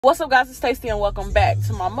What's up, guys? It's Tasty and welcome back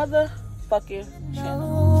to my motherfucking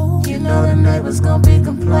channel. You know the neighbors gon' be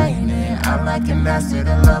complaining. I'm like and that's it,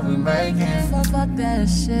 the love we making. Fuck that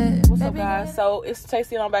shit. What's up, guys? So it's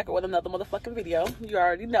Tasty and I'm back with another motherfucking video. You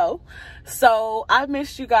already know. So I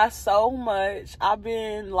missed you guys so much. I've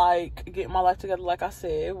been like getting my life together, like I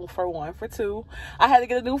said. For one, for two, I had to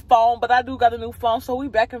get a new phone, but I do got a new phone, so we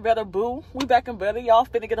back and better, boo. We back and better. Y'all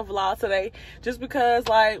finna get a vlog today, just because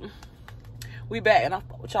like we back and I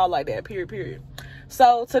fuck with y'all like that. Period.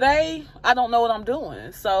 So today I don't know what I'm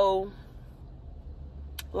doing. So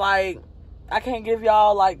like I can't give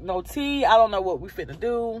y'all like no tea. I don't know what we finna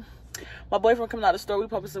do. My boyfriend coming out of the store. We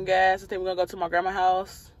pumping some gas. I think we're gonna go to my grandma's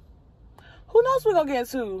house. Who knows what we're gonna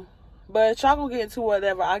get into? But y'all gonna get into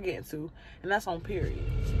whatever I get into. And that's on period.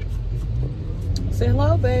 Say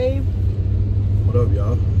hello, babe. What up,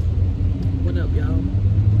 y'all? What up, y'all?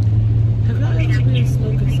 Have y'all ever been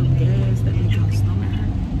smoking some gas that makes y'all stomach hurt?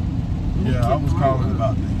 Yeah, I was calling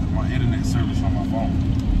about my internet service on my phone.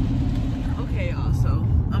 Okay, y'all, so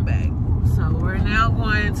I'm back. So we're now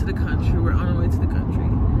going to the country. We're on our way to the country.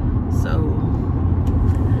 So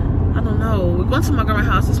I don't know. We're going to my grandma's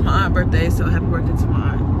house. It's my aunt's birthday, so happy birthday to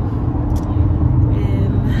my aunt.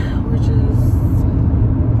 And we're just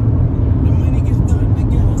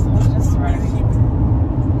riding.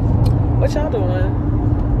 What y'all doing?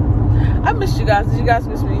 I missed you guys. Did you guys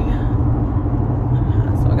miss me? So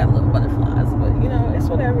I got a little butterflies, but you know, it's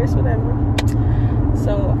whatever. It's whatever.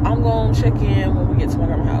 So I'm gonna check in when we get to my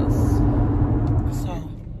grandma's house. So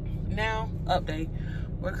now, update.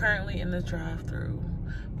 We're currently in the drive-thru,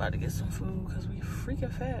 about to get some food because we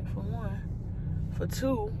freaking fat for one. For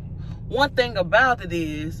two, one thing about it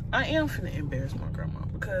is I am finna embarrass my grandma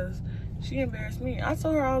because she embarrassed me. I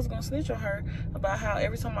told her I was gonna snitch on her about how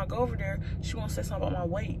every time I go over there, she won't say something about my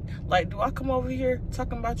weight. Like, do I come over here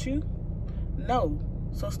talking about you? No.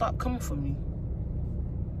 So stop coming for me.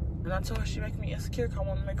 And I told her she making me insecure because I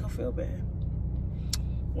want to make her feel bad.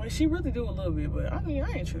 Well, she really do a little bit, but I mean,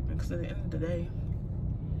 I ain't tripping because at the end of the day,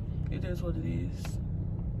 it is what it is.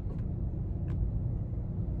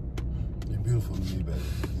 You're beautiful to me, baby.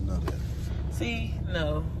 You know that. See,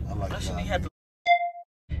 no. I shouldn't have to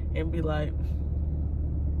and be like,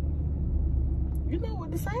 you know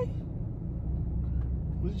what to say?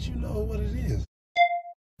 But you know what it is.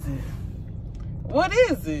 What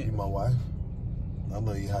is it? You my wife. I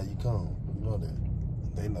love you how you come. You know that.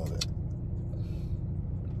 They know that.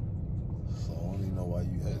 So I don't even know why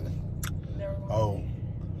you had it. Oh,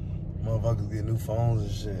 motherfuckers get new phones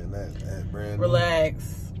and shit. And that brand new.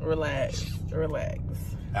 Relax.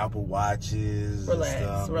 Apple Watches. Relax. And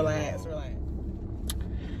stuff, Relax.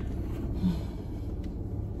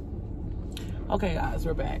 Okay, guys,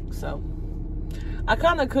 we're back. So I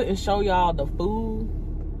kind of couldn't show y'all the food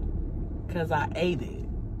because I ate it.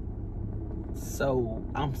 So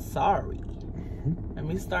I'm sorry. Let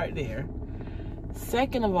me start there.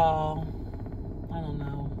 Second of all, I don't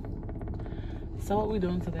know. So what we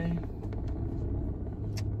doing today?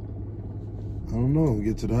 I don't know.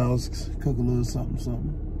 Get to the house, cook a little something.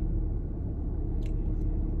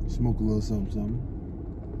 Smoke a little something.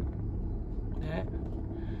 That?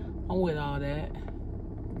 I'm with all that.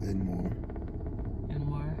 And more. And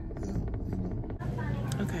more? Yeah, you know.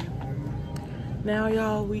 Okay. Now,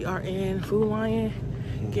 y'all, we are in Food Lion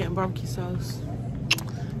getting barbecue sauce.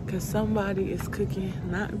 Because somebody is cooking,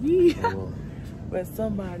 not me. Oh, but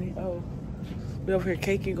somebody. Oh, we over here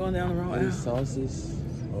caking going down the wrong aisle. Sauces?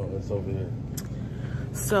 Oh, it's over here.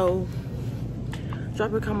 So,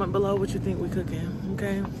 drop a comment below what you think we cooking,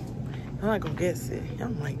 okay? I'm not gonna guess it. Y'all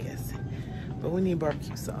might guess it. But we need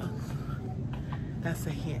barbecue sauce. That's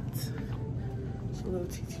a hint. It's a little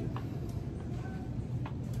T2.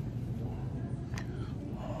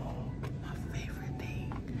 Oh, my favorite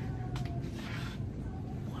thing.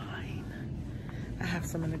 Wine. I have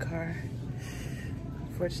some in the car.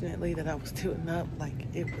 Fortunately, that I was tilting up like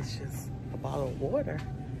it was just a bottle of water.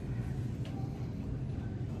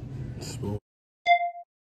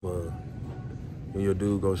 When your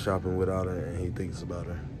dude goes shopping without her and he thinks about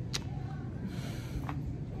her,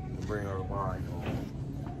 bring her wine home,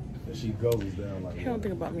 and she goes down like. He don't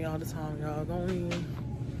think about me all the time, y'all. Don't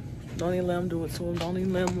even let him do it to him. Don't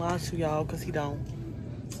even let him lie to y'all, cause he don't.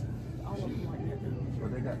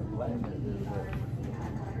 But they got the black man.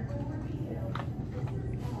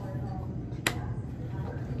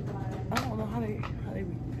 I don't know how they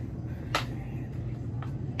be.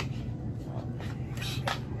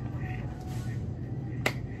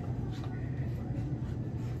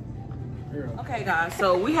 Okay, guys,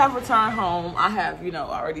 so we have returned home. I have, you know,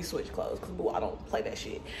 already switched clothes because I don't play that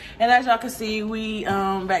shit. And as y'all can see, we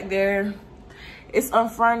back there It's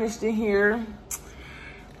unfurnished in here,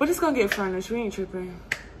 but it's gonna get furnished. We ain't tripping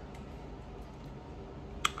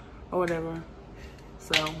or whatever.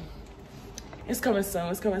 So it's coming soon.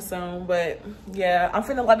 It's coming soon. But yeah, I'm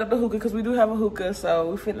finna light up the hookah because we do have a hookah.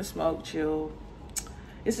 So we finna smoke, chill.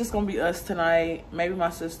 It's just gonna be us tonight. Maybe my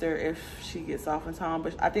sister if she gets off in time,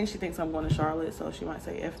 but I think she thinks I'm going to Charlotte, so she might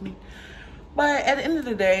say F me. But at the end of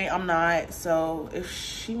the day, I'm not. So if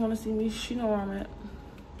she wanna see me, she know where I'm at.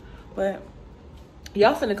 But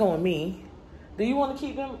y'all finna come with me. Do you want to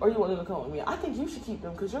keep them or you want them to come with me? I think you should keep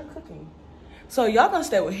them because you're cooking. So y'all gonna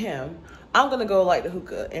stay with him. I'm gonna go light the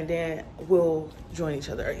hookah and then we'll join each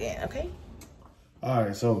other again, okay? All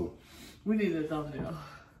right, so. We need a thumbnail.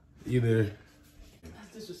 Either.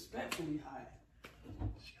 That's disrespectfully hot.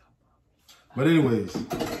 But anyways,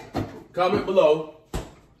 comment below.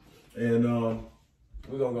 And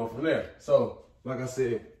we're gonna go from there. So, like I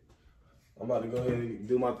said, I'm about to go ahead and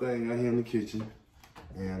do my thing out here in the kitchen.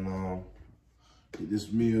 And get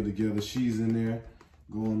this meal together. She's in there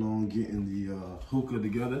going on getting the hookah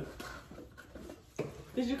together.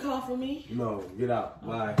 Did you call for me? No, get out.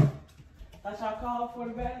 Bye. Thought y'all called for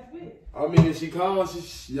the baddest bitch. I mean, if she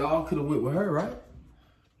calls, y'all could have went with her, right?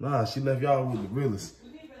 Nah, she left y'all with the realest.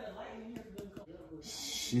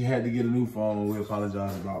 She had to get a new phone. We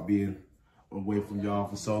apologize about being away from y'all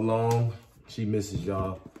for so long. She misses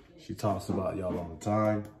y'all. She talks about y'all all the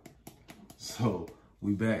time. So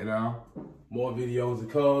we back now. More videos to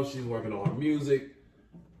come. She's working on her music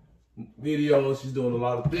videos. She's doing a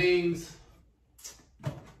lot of things.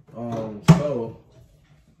 So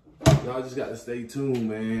y'all just got to stay tuned,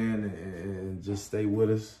 man, and just stay with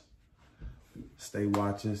us. Stay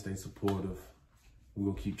watching, stay supportive.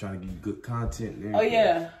 We're gonna keep trying to give you good content there. Oh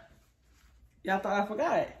yeah. Y'all thought I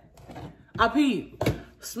forgot. I peeped.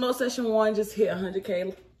 Smoke Session 1 just hit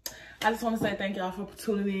 100K. I just want to say thank y'all for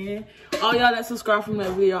tuning in. All y'all that subscribed from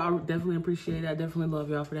that video, I definitely appreciate it. I definitely love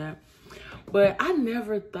y'all for that. But I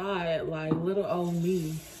never thought, like, little old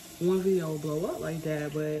me, one video would blow up like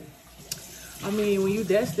that. But, I mean, when you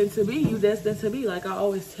destined to be, you destined to be. Like I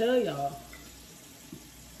always tell y'all.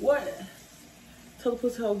 What? Tell the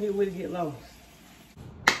pussy hoe get with it, get lost.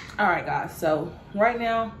 All right, guys. So, right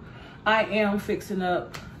now, I am fixing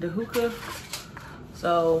up the hookah.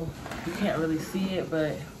 So, you can't really see it,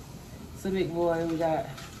 but it's a big boy. We got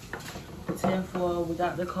the tinfoil, we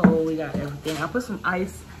got the coal, we got everything. I put some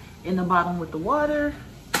ice in the bottom with the water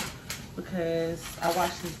because I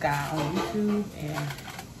watched this guy on YouTube and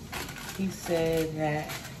he said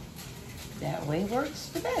that way works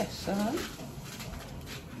the best. So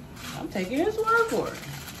I'm taking his word for it.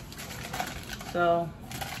 So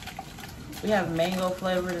we have mango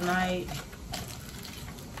flavor tonight.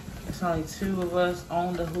 It's only 2 of us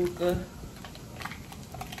on the hookah.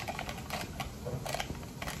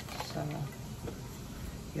 So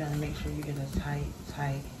you gotta make sure you get a tight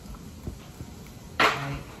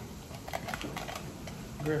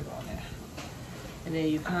grip on it. And then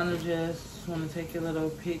you kind of just want to take your little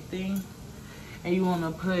pick thing and you want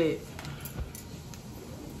to put,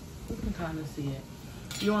 you can kind of see it.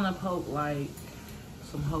 You want to poke like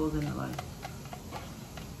some holes in it, like.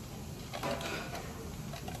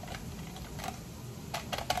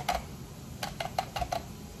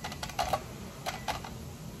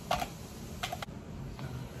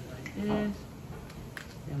 This,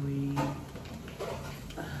 and we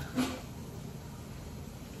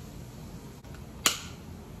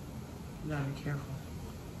you gotta be careful.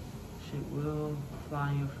 Shit will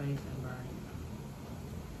fly in your face and burn you.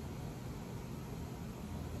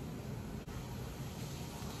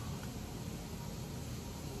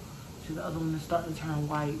 See, the other one is starting to turn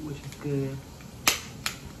white, which is good.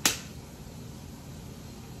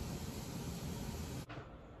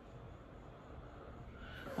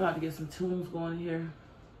 I'm about to get some tunes going here.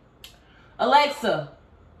 Alexa,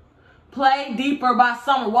 play Deeper by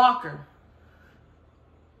Summer Walker.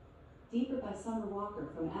 Deeper by Summer Walker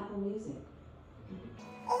from Apple Music.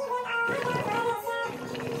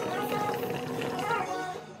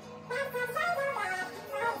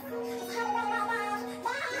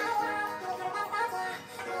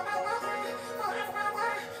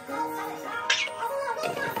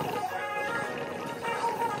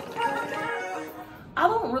 I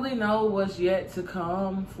don't really know what's yet to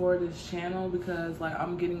come for this channel because like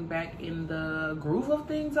I'm getting back in the groove of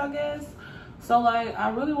things, I guess. So like I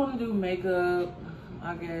really want to do makeup,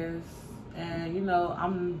 I guess, and you know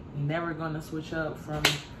I'm never gonna switch up from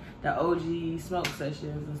the OG smoke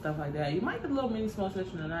sessions and stuff like that. You might get a little mini smoke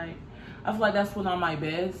session tonight. I feel like that's when I'm my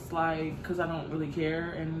best, like, because I don't really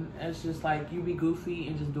care, and it's just like you be goofy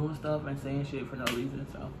and just doing stuff and saying shit for no reason.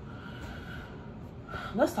 So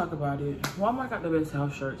Let's talk about it. Walmart got the best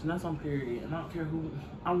house shirts, and that's on period. And I don't care who.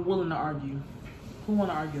 I'm willing to argue. Who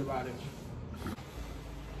want to argue about it?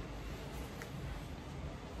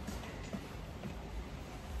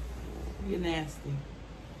 You're nasty.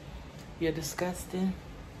 You're disgusting.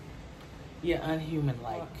 You're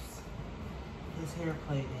unhuman-like. His hair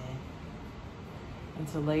played in. And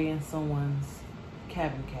to lay in someone's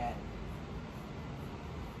cabin cat.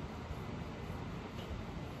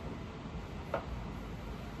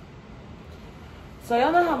 So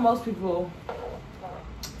y'all know how most people,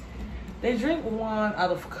 they drink wine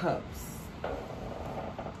out of cups,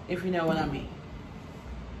 if you know what I mean.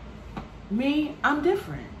 Me, I'm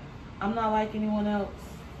different. I'm not like anyone else.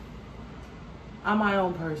 I'm my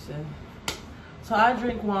own person. So I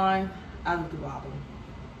drink wine out of the bottle.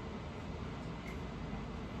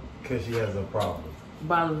 Because she has a problem.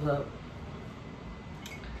 Bottles up.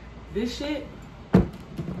 This shit,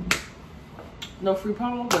 no free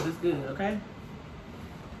promo, but it's good, okay?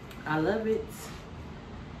 I love it.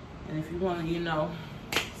 And if you want to, you know,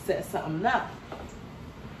 set something up,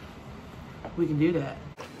 we can do that.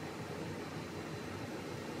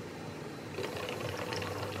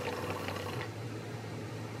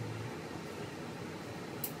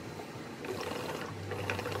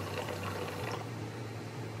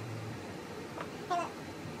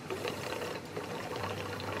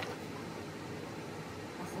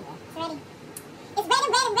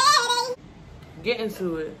 Get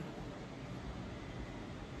into it.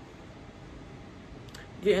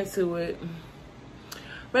 Get into it.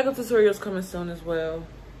 Makeup tutorials coming soon as well.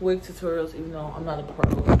 Wig tutorials, even though I'm not a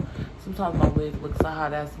pro. Sometimes my wig looks a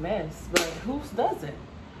hot ass mess, but who doesn't?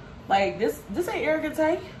 Like this ain't arrogant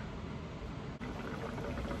Tay.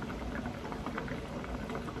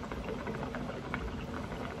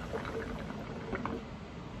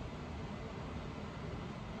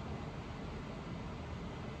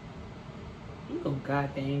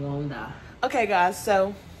 God dang on die. Okay guys,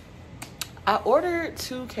 so I ordered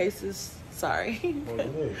 2 cases. Sorry.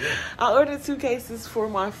 I ordered 2 cases for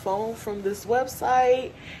my phone from this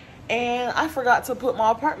website, and I forgot to put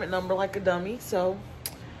my apartment number like a dummy. So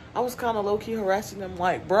I was kind of low-key harassing them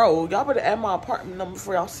like, bro, y'all better add my apartment number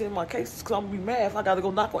before y'all send my cases, because I'm gonna be mad if I gotta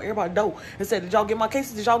go knock on everybody's door and say, did y'all get my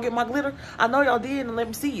cases? Did y'all get my glitter? I know y'all did, and let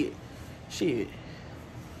me see it. Shit.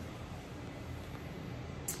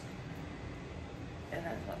 And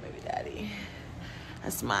that's my baby daddy.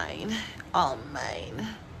 That's mine. All mine.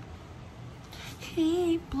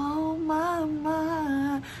 He blow my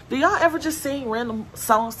mind. Do y'all ever just sing random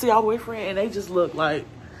songs to y'all boyfriend and they just look like,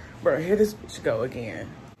 bro, here this bitch go again.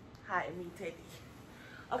 Hi, me, Teddy.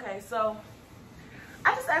 Okay, so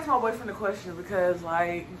I just asked my boyfriend a question because,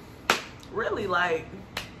 like, really, like,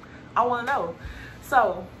 I want to know.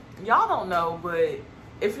 So y'all don't know, but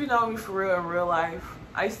if you know me for real in real life,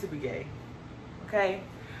 I used to be gay. Okay,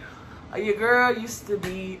 your girl used to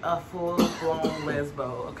be a full-blown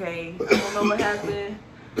lesbo. Okay, I don't know what happened,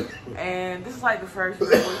 and this is like the first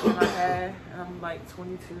boyfriend I had, and I'm like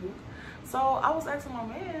 22. So I was asking my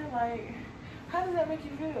man, like, how does that make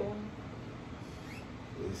you feel?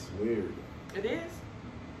 It's weird. It is?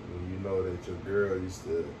 When you know that your girl used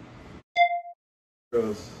to,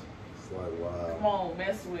 girls, it's like, wow. Come on,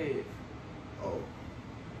 mess with. Oh,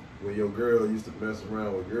 when your girl used to mess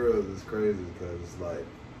around with girls, it's crazy because it's like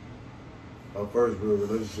her first real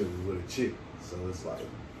relationship was with a chick. So it's like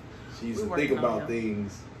she used to think about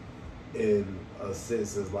things in a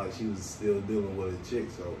sense as like she was still dealing with a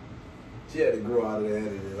chick. So she had to grow out of that,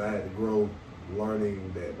 and then I had to grow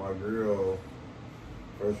learning that my girl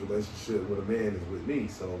first relationship with a man is with me.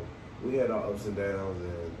 So we had our ups and downs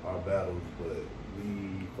and our battles, but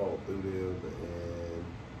we fought through them, and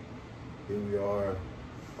here we are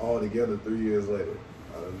all together 3 years later.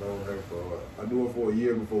 I knew her for a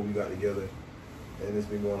year before we got together, and it's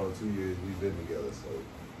been going on 2 years we've been together. So,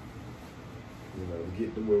 you know, to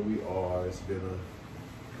get to where we are, it's been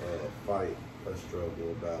a fight, a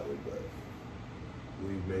struggle, a battle, but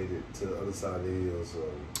we've made it to the other side of the hill, so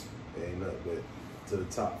it ain't nothing but to the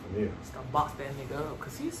top from here. Just gonna box that nigga up,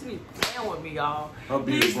 cause he used to be playing with me, y'all.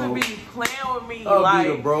 He used to be playing with me,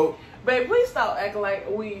 like, bro. Babe, please stop acting like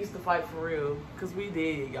we used to fight for real, cause we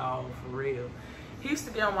did, y'all, for real. He used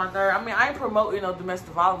to get on my nerve. I mean, I ain't promoting no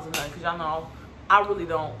domestic violence or nothing, cause y'all know I really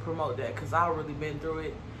don't promote that, cause I really been through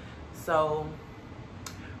it. So,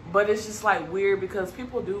 but it's just like weird because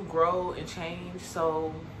people do grow and change.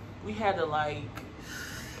 So we had to like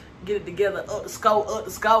get it together, up the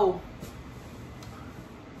score,